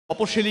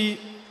তপশিলি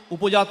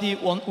উপজাতি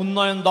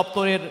উন্নয়ন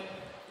দপ্তরের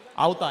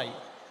আওতায়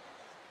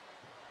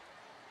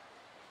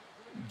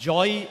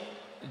জয়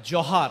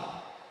জোহার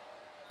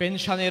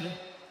পেনশনের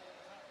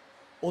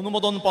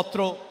অনুমোদনপত্র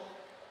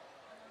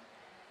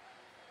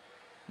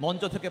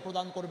মঞ্চ থেকে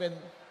প্রদান করবেন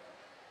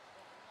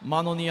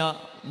মাননীয়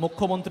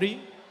মুখ্যমন্ত্রী।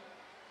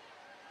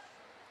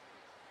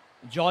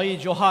 জয়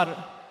জোহার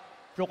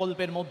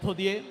প্রকল্পের মধ্য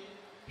দিয়ে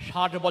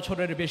 60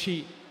 বছরের বেশি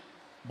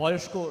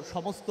বয়স্ক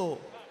সমস্ত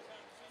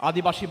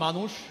আদিবাসী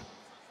মানুষ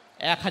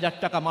 1000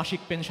 টাকা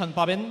মাসিক পেনশন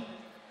পাবেন।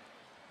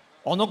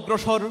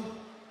 অনগ্রসর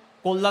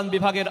কল্যাণ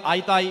বিভাগের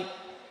আওতায়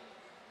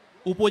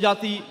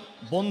উপজাতি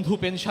বন্ধু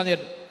পেনশনের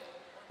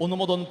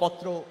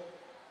অনুমোদনপত্র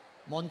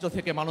মঞ্চ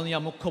থেকে মাননীয়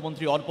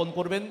মুখ্যমন্ত্রী অর্পণ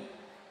করবেন।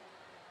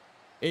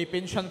 এই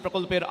পেনশন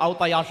প্রকল্পের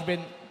আওতায় আসবেন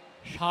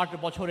 60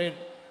 বছরের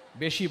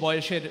বেশি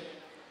বয়সের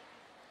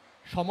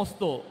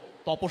সমস্ত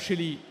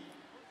তপশিলি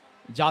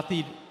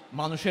জাতির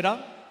মানুষেরা।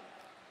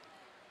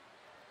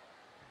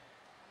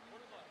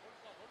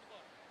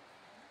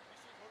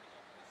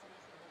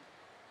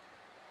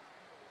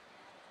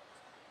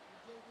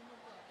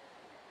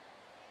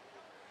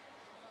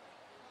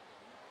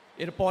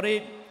 এরপরে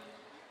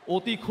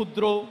অতি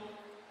ক্ষুদ্র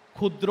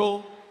ক্ষুদ্র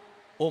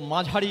ও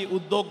মাঝারি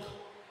উদ্যোগ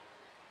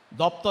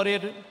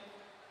দপ্তরের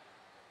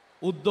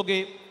উদ্যোগে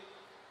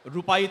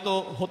রূপায়িত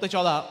হতে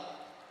চলা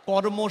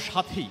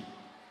কর্মসাথী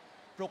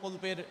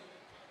প্রকল্পের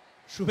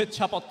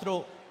শুভেচ্ছাপত্র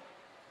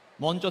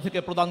মঞ্চ থেকে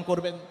প্রদান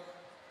করবেন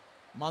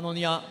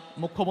মাননীয়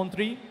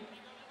মুখ্যমন্ত্রী।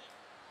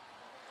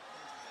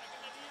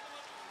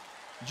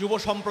 যুব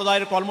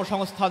সম্প্রদায়ের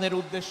কর্মসংস্থানের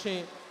উদ্দেশ্যে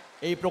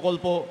এই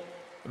প্রকল্প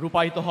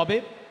রূপায়িত হবে।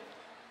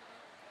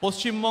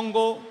 পশ্চিমবঙ্গ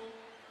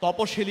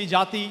তপশিলি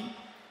জাতি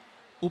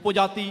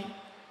উপজাতি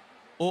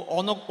ও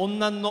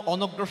অন্যান্য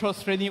অনগ্রসর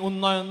শ্রেণী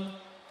উন্নয়ন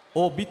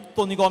ও বিত্ত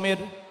নিগমের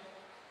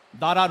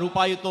দ্বারা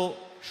রূপায়িত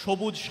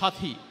সবুজ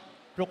সাথী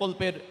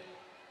প্রকল্পের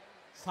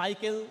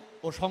সাইকেল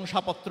ও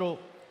শংসাপত্র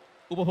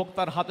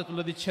উপভোক্তার হাতে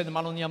তুলে দিচ্ছেন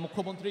মাননীয়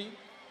মুখ্যমন্ত্রী।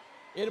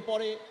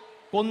 এরপরে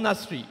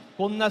কন্যাশ্রী,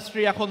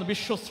 কন্যাশ্রী এখন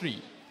বিশ্বশ্রী,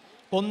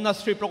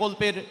 কন্যাশ্রী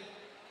প্রকল্পের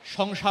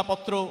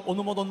শংসাপত্র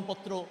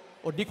অনুমোদনপত্র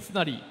ও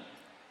ডিকশনারি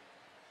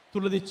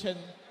তুলে দিচ্ছেন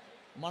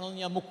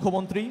মাননীয়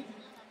মুখ্যমন্ত্রী।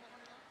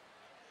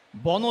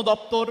 বন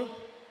দপ্তর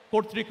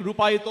কর্তৃক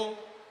রূপায়িত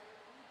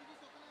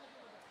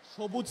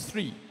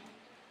সবুজশ্রী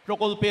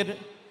প্রকল্পের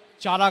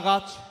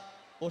চারাগাছ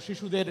ও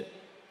শিশুদের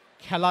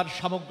খেলার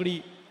সামগ্রী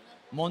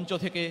মঞ্চ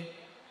থেকে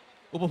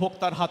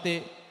উপভোক্তার হাতে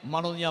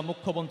মাননীয়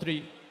মুখ্যমন্ত্রী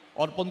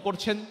অর্পণ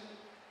করছেন।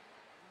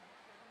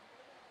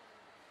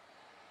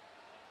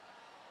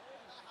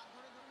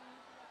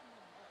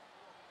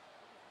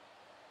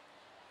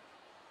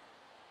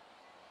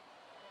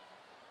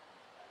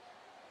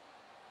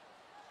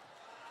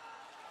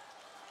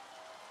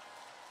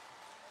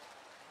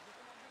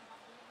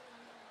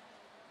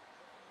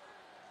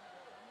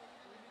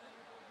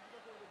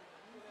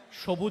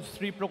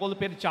 সবুজশ্রী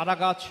প্রকল্পের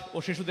চারাগাছ ও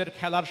শিশুদের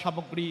খেলার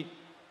সামগ্রী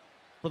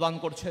প্রদান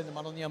করছেন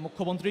মাননীয়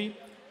মুখ্যমন্ত্রী।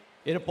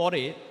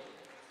 এরপরে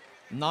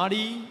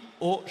নারী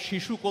ও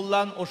শিশু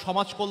কল্যাণ ও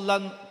সমাজ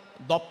কল্যাণ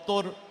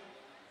দপ্তর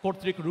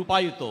কর্তৃক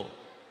রূপায়িত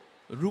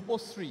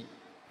রূপশ্রী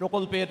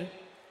প্রকল্পের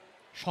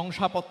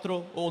শংসাপত্র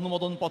ও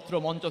অনুমোদনপত্র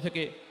মঞ্চ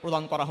থেকে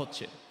প্রদান করা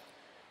হচ্ছে।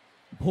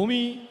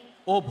 ভূমি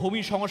ও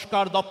ভূমি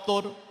সংস্কার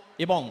দপ্তর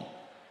এবং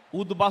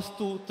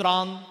উদ্বাস্তু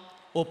ত্রাণ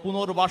ও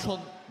পুনর্বাসন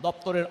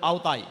দপ্তরের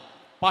আওতায়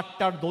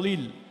পাট্টার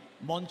দলিল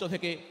মঞ্চ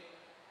থেকে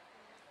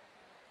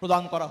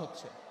প্রদান করা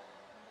হচ্ছে।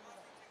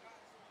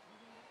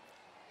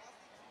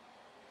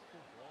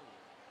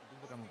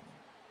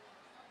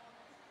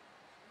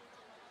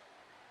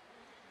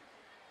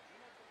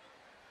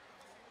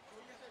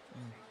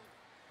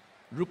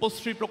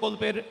 রূপশ্রী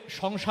প্রকল্পের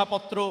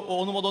শংসাপত্র ও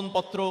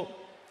অনুমোদনপত্র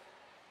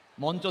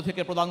মঞ্চ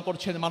থেকে প্রদান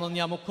করছেন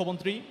মাননীয়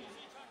মুখ্যমন্ত্রী।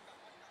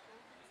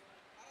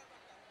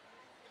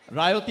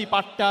 রায়তি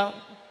পাট্টা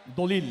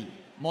দলিল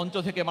মঞ্চ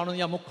থেকে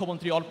মাননীয়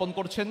মুখ্যমন্ত্রী অর্পণ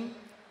করছেন।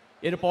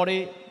 এরপরে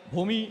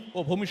ভূমি ও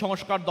ভূমি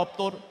সংস্কার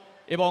দপ্তর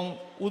এবং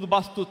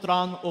উদ্বাস্তু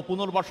ত্রাণ ও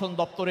পুনর্বাসন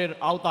দপ্তরের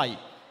আওতায়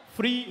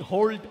ফ্রি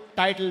হোল্ড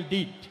টাইটেল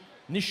ডিড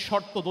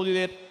নিঃশর্ত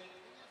দলিলের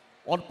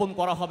অর্পণ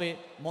করা হবে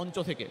মঞ্চ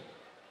থেকে।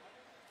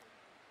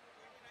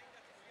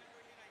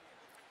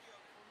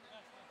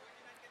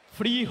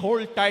 ফ্রি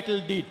হোল্ড টাইটেল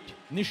ডিড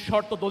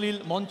নিঃশর্ত দলিল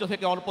মঞ্চ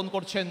থেকে অর্পণ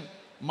করছেন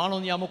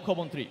মাননীয়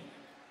মুখ্যমন্ত্রী।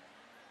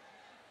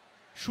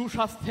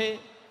 সুস্বাস্থ্যে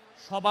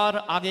সবার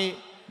আগে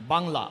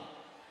বাংলা,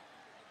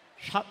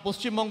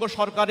 পশ্চিমবঙ্গ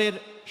সরকারের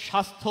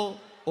স্বাস্থ্য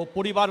ও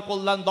পরিবার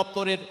কল্যাণ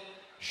দপ্তরের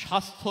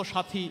স্বাস্থ্য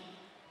সাথী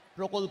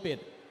প্রকল্পের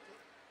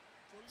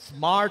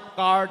স্মার্ট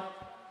কার্ড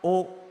ও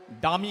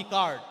ডামি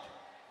কার্ড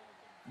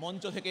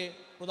মঞ্চ থেকে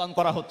প্রদান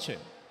করা হচ্ছে।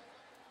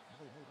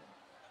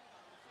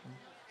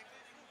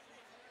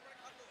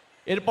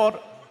 এরপর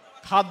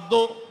খাদ্য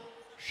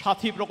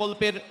সাথী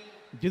প্রকল্পের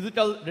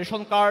ডিজিটাল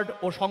রেশন কার্ড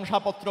ও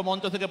শংসাপত্র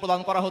মঞ্চ থেকে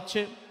প্রদান করা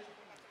হচ্ছে।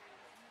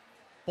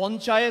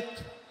 পঞ্চায়েত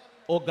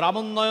ও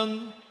গ্রামোন্নয়ন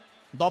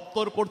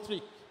দপ্তর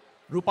কর্তৃক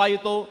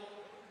রূপায়িত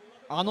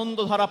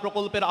আনন্দধারা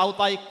প্রকল্পের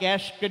আওতায়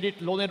ক্যাশ ক্রেডিট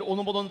লোনের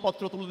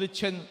অনুমোদনপত্র তুলে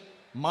দিচ্ছেন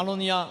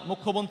মাননীয়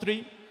মুখ্যমন্ত্রী।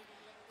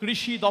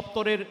 কৃষি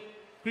দপ্তরের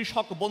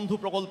কৃষক বন্ধু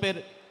প্রকল্পের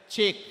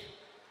চেক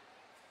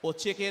ও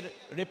চেকের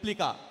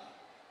রেপ্লিকা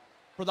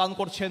প্রদান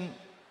করছেন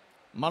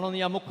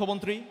মাননীয়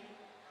মুখ্যমন্ত্রী।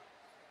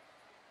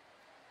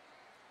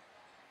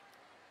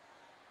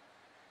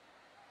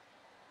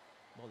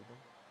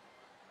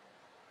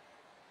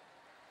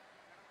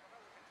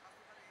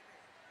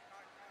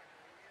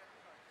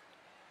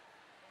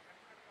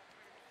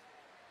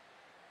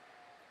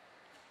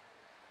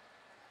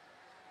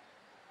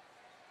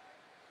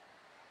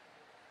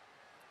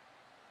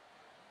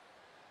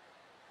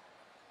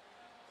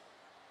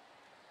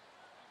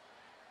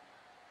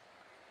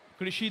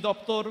 কৃষি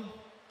দপ্তর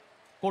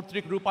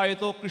কর্তৃক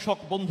রূপায়িত কৃষক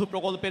বন্ধু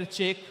প্রকল্পের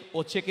চেক ও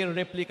চেকের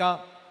রেপ্লিকা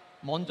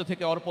মঞ্চ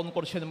থেকে অর্পণ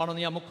করছেন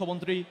মাননীয়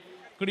মুখ্যমন্ত্রী।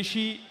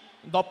 কৃষি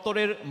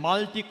দপ্তরের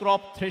মাল্টি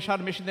ক্রপ থ্রেশার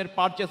মেশিনের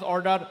পারচেস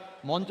অর্ডার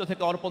মঞ্চ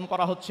থেকে অর্পণ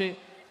করা হচ্ছে।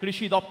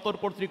 কৃষি দপ্তর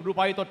কর্তৃক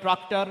রূপায়িত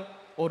ট্রাক্টর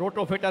ও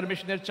রোটোভেটার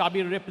মেশিনের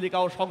চাবির রেপ্লিকা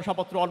ও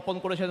শংসাপত্র অর্পণ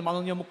করেছেন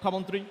মাননীয়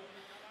মুখ্যমন্ত্রী।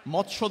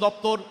 মৎস্য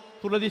দপ্তর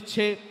তুলে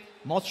দিচ্ছে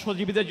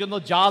মৎস্যজীবীদের জন্য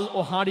জাল ও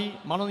হাঁড়ি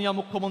মাননীয়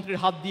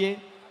মুখ্যমন্ত্রীর হাত দিয়ে।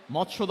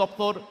 মৎস্য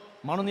দপ্তর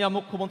মাননীয়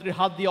মুখ্যমন্ত্রীর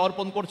হাত দিয়ে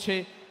অর্পণ করছে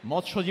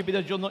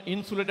মৎস্যজীবীদের জন্য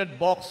ইনসুলেটেড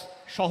বক্স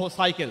সহ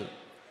সাইকেল।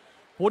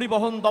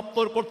 পরিবহন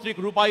দপ্তর কর্তৃক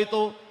রূপায়িত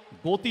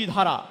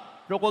গতিধারা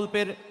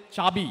প্রকল্পের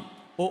চাবি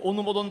ও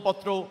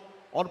অনুমোদনপত্র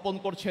অর্পণ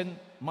করছেন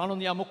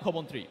মাননীয়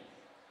মুখ্যমন্ত্রী।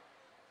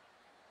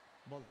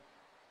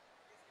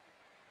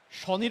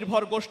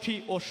 স্বনির্ভর গোষ্ঠী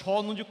ও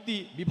স্বনিযুক্তি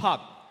বিভাগ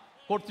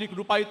কর্তৃক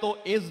রূপায়িত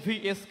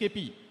SVSKP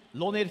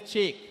লোনের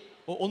চেক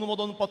ও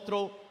অনুমোদনপত্র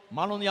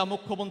মাননীয়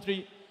মুখ্যমন্ত্রী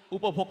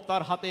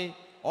উপভোক্তার হাতে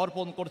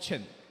অর্পণ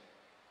করছেন।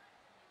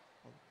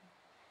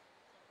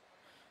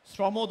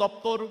 শ্রম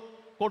দপ্তর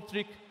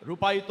কর্তৃক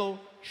রূপায়িত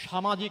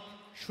সামাজিক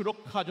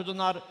সুরক্ষা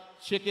যোজনার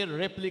চেকের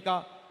রেপ্লিকা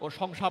ও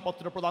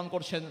শংসাপত্র প্রদান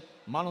করছেন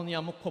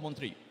মাননীয়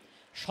মুখ্যমন্ত্রী।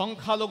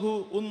 সংখ্যালঘু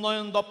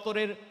উন্নয়ন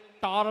দপ্তরের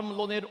টার্ম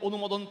লোনের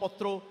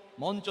অনুমোদনপত্র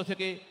মঞ্চ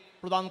থেকে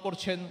প্রদান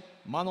করছেন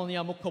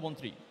মাননীয়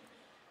মুখ্যমন্ত্রী।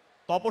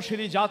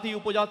 তপশিলি জাতি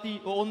উপজাতি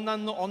ও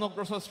অন্যান্য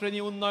অনগ্রসর শ্রেণী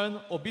উন্নয়ন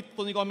ও বিত্ত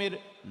নিগমের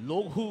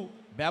লঘু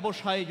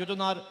ব্যবসায়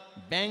যোজনার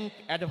ব্যাংক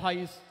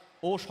অ্যাডভাইস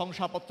ও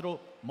শংসাপত্র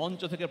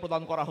মঞ্চ থেকে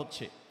প্রদান করা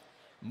হচ্ছে।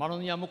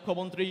 মাননীয়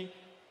মুখ্যমন্ত্রী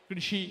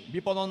কৃষি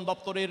বিপণন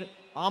দপ্তরের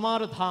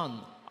আমার ধান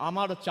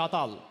আমার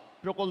চাতাল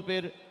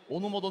প্রকল্পের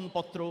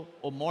অনুমোদনপত্র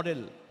ও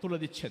মডেল তুলে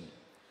দিচ্ছেন।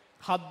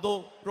 খাদ্য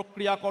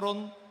প্রক্রিয়াকরণ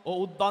ও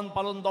উদ্যান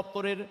পালন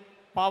দপ্তরের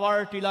পাওয়ার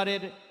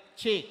টিলারের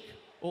চেক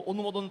ও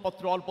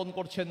অনুমোদনপত্র অর্পণ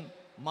করছেন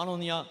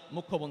মাননীয়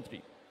মুখ্যমন্ত্রী।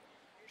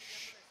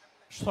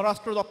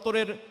 স্বরাষ্ট্র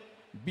দপ্তরের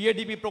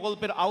BADB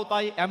প্রকল্পের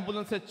আওতায়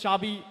অ্যাম্বুলেন্সের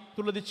চাবি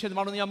তুলে দিচ্ছেন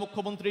মাননীয়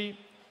মুখ্যমন্ত্রী।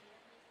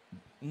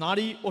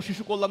 নারী ও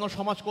শিশু কল্যাণ ও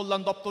সমাজ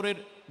কল্যাণ দপ্তরের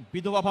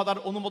বিধবা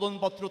ভাতার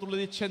অনুমোদনপত্র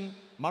তুলে দিচ্ছেন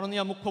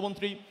মাননীয়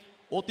মুখ্যমন্ত্রী।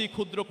 অতি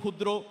ক্ষুদ্র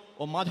ক্ষুদ্র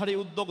ও মাঝারি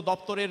উদ্যোগ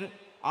দপ্তরের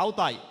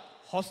আওতায়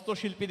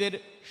হস্তশিল্পীদের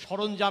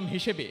সরঞ্জাম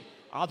হিসেবে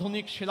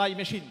আধুনিক সেলাই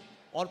মেশিন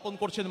অর্পণ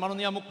করছেন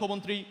মাননীয়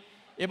মুখ্যমন্ত্রী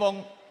এবং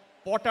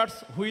পটার্স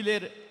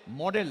হুইলের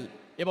মডেল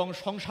এবং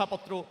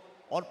শংসাপত্র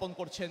অর্পণ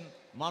করছেন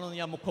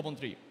মাননীয়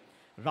মুখ্যমন্ত্রী।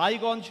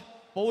 রায়গঞ্জ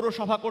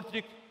পৌরসভা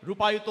কর্তৃক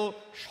রূপায়িত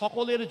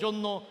সকলের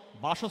জন্য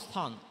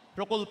বাসস্থান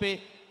প্রকল্পে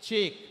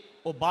চেক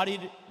ও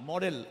বাড়ির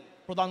মডেল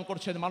প্রদান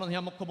করছেন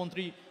মাননীয়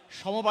মুখ্যমন্ত্রী।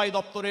 সমবায়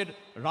দপ্তরের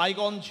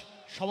রায়গঞ্জ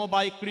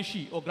সমবায়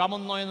কৃষি ও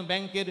গ্রামোন্নয়ন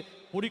ব্যাংকের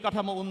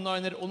পরিকাঠামো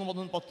উন্নয়নের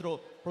অনুমোদনপত্র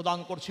প্রদান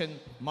করছেন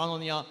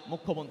মাননীয়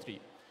মুখ্যমন্ত্রী।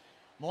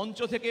 মঞ্চ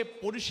থেকে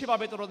পরিষেবা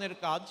বিতরণের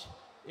কাজ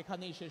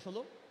এখানেই শেষ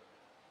হলো।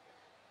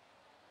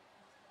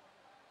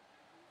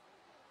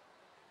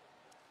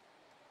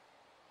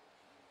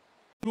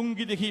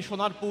 টুঙ্গিদিঘি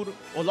সোনারপুর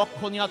ও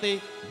লক্ষণিয়াতে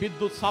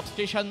বিদ্যুৎ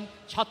সাবস্টেশন,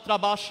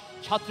 ছাত্রাবাস,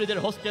 ছাত্রীদের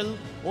হোস্টেল,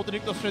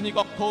 অতিরিক্ত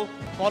শ্রেণীকক্ষ,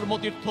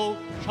 কর্মতীর্থ,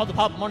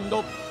 সদ্ভাব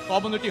মণ্ডপ,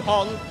 কমিউনিটি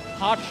হল,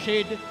 হাট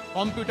শেড,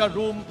 কম্পিউটার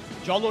রুম,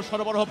 জল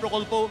সরবরাহ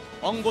প্রকল্প,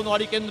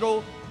 অঙ্গনওয়াড়ি কেন্দ্র,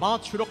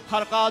 বাঁধ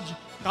সুরক্ষার কাজ,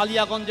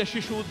 কালিয়াগঞ্জে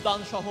শিশু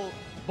উদ্যান সহ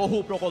বহু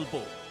প্রকল্প।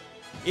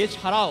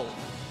 এছাড়াও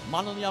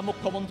মাননীয়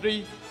মুখ্যমন্ত্রী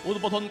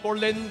উদ্বোধন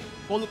করলেন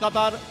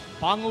কলকাতার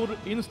Bangur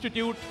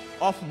institute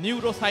of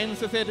neuro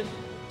সায়েন্সেসের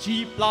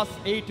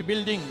G+8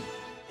 building,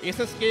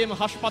 SSKM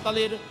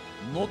হাসপাতালের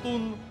নতুন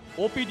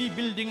OPD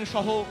বিল্ডিং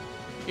সহ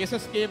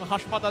SSKM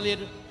হাসপাতালের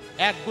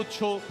একগুচ্ছ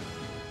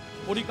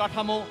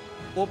পরিকাঠামো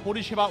ও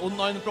পরিষেবা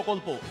উন্নয়ন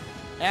প্রকল্প।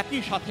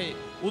 একই সাথে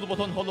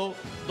উদ্বোধন হলো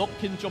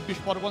দক্ষিণ 24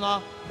 পরগনা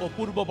ও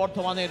পূর্ব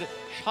বর্ধমানের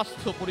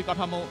স্বাস্থ্য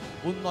পরিকাঠামো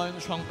উন্নয়ন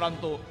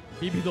সংক্রান্ত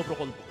বিবিধ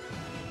প্রকল্প।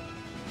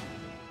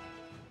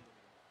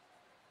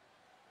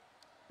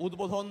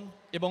 উদ্বোধন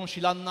এবং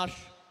শিলান্যাস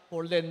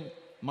করলেন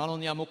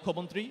মাননীয়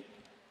মুখ্যমন্ত্রী।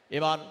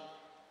 এবার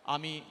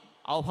আমি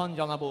আহ্বান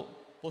জানাবো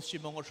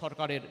পশ্চিমবঙ্গ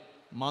সরকারের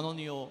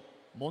মাননীয়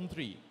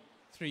মন্ত্রী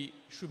শ্রী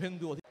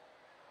শুভেন্দু অধিকারী।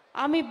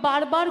 আমি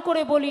বারবার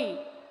করে বলি,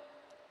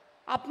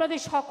 আপনাদের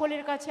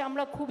সকলের কাছে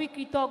আমরা খুবই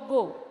কৃতজ্ঞ।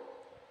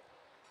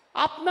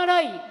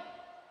 আপনারাই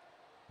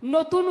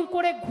নতুন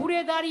করে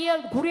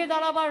ঘুরে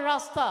দাঁড়াবার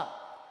রাস্তা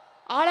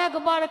আর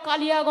একবার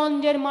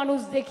কালিয়াগঞ্জের মানুষ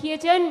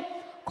দেখিয়েছেন,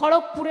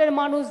 খড়গপুরের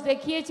মানুষ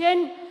দেখিয়েছেন,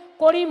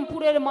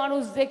 করিমপুরের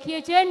মানুষ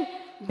দেখিয়েছেন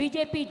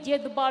বিজেপি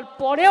জেতবার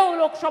পরেও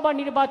লোকসভা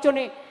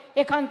নির্বাচনে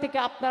এখান থেকে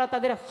আপনারা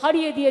তাদের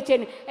হারিয়ে দিয়েছেন।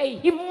 এই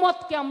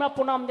হিম্মতকে আমরা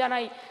প্রণাম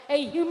জানাই,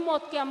 এই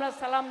হিম্মতকে আমরা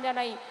সালাম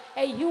জানাই,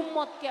 এই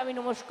হিম্মতকে আমি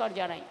নমস্কার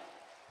জানাই।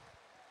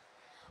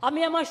 আমি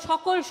আমার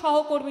সকল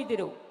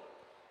সহকর্মীদেরও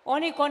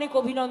অনেক অনেক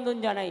অভিনন্দন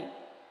জানাই।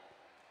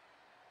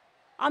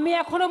 আমি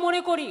এখনো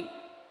মনে করি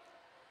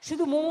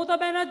শুধু মমতা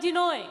ব্যানার্জি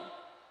নয়,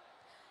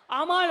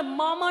 আমার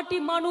মামাটি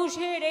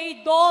মানুষের এই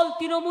দল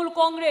তৃণমূল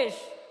কংগ্রেস,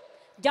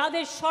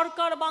 যাদের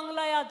সরকার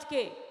বাংলায়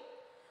আজকে,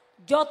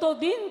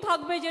 যতদিন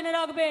থাকবে জেনে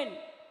রাখবেন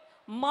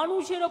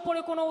মানুষের ওপরে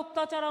কোনো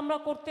অত্যাচার আমরা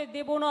করতে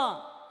দেব না,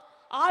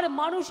 আর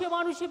মানুষে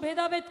মানুষে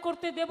ভেদাভেদ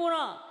করতে দেব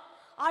না,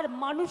 আর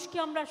মানুষকে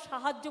আমরা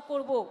সাহায্য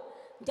করব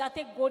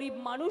যাতে গরিব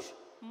মানুষ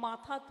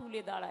মাথা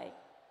তুলে দাঁড়ায়।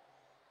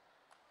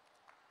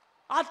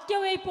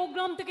 আজকেও এই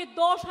প্রোগ্রাম থেকে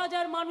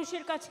 10,000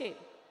 মানুষের কাছে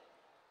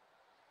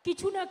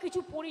কিছু না কিছু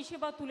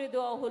পরিষেবা তুলে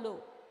দেওয়া হলো।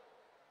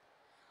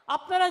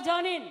 আপনারা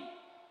জানেন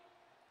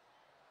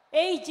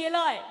এই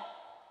জেলায়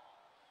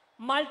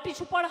মাল্টি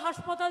সুপার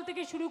হাসপাতাল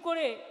থেকে শুরু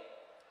করে,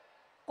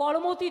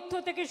 কর্মতীর্থ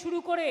থেকে শুরু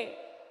করে,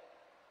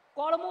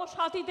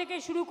 কর্মসাথী থেকে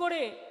শুরু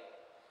করে,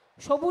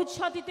 সবুজ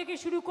সাথী থেকে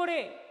শুরু করে,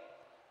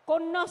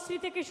 কন্যাশ্রী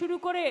থেকে শুরু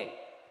করে,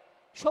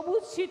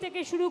 সবুজশ্রী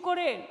থেকে শুরু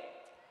করে,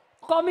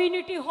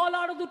 কমিউনিটি হল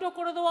আরও 2টো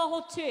করে দেওয়া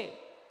হচ্ছে,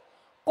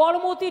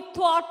 কর্মতীর্থ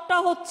 8টা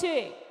হচ্ছে,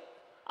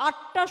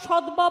 8টা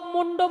সদ্ভাব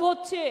মণ্ডপ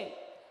হচ্ছে,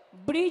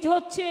 ব্রিজ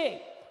হচ্ছে,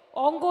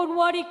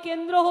 অঙ্গনওয়াড়ি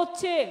কেন্দ্র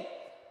হচ্ছে,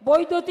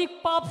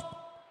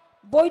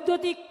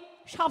 বৈদ্যুতিক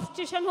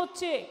সাবস্টেশন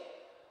হচ্ছে।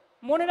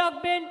 মনে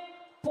রাখবেন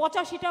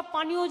 85টা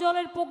পানীয়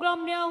জলের প্রোগ্রাম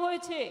নেওয়া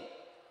হয়েছে,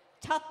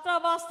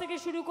 ছাত্রাবাস থেকে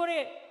শুরু করে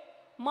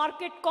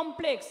মার্কেট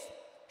কমপ্লেক্স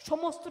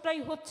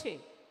সমস্তটাই হচ্ছে।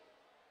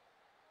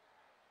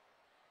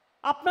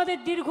 আপনাদের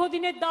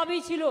দীর্ঘদিনের দাবি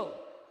ছিল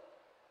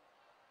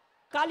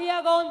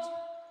কালিয়াগঞ্জ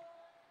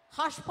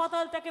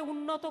হাসপাতালটাকে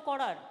উন্নত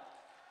করার।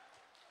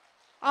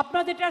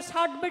 আপনাদের এটা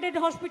 60 বেডেড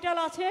হসপিটাল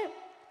আছে,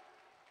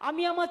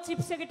 আমি আমার চিফ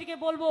সেক্রেটারিকে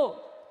বলবো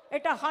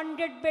এটা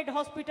 100 বেড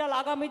হসপিটাল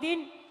আগামী দিন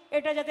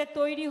এটা যাতে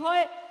তৈরি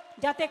হয়,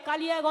 যাতে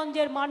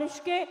কালিয়াগঞ্জের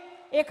মানুষকে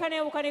এখানে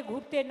ওখানে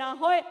ঘুরতে না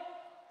হয়।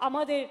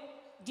 আমাদের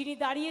যিনি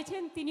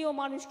দাঁড়িয়েছেন তিনিও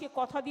মানুষকে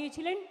কথা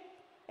দিয়েছিলেন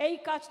এই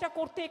কাজটা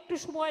করতে একটু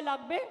সময়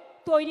লাগবে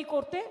তৈরি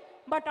করতে,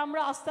 বাট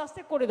আমরা আস্তে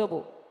আস্তে করে দেব।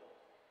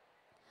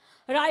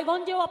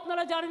 রায়গঞ্জেও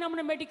আপনারা জানেন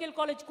আমরা মেডিকেল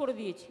কলেজ করে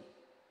দিয়েছি,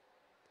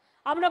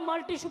 আমরা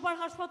মাল্টি সুপার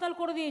হাসপাতাল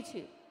করে দিয়েছি,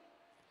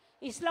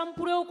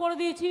 ইসলামপুরেও করে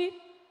দিয়েছি,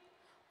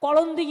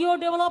 করণদিঘিও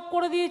ডেভেলপ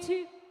করে দিয়েছি।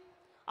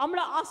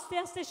 আমরা আস্তে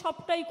আস্তে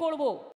সবটাই করব।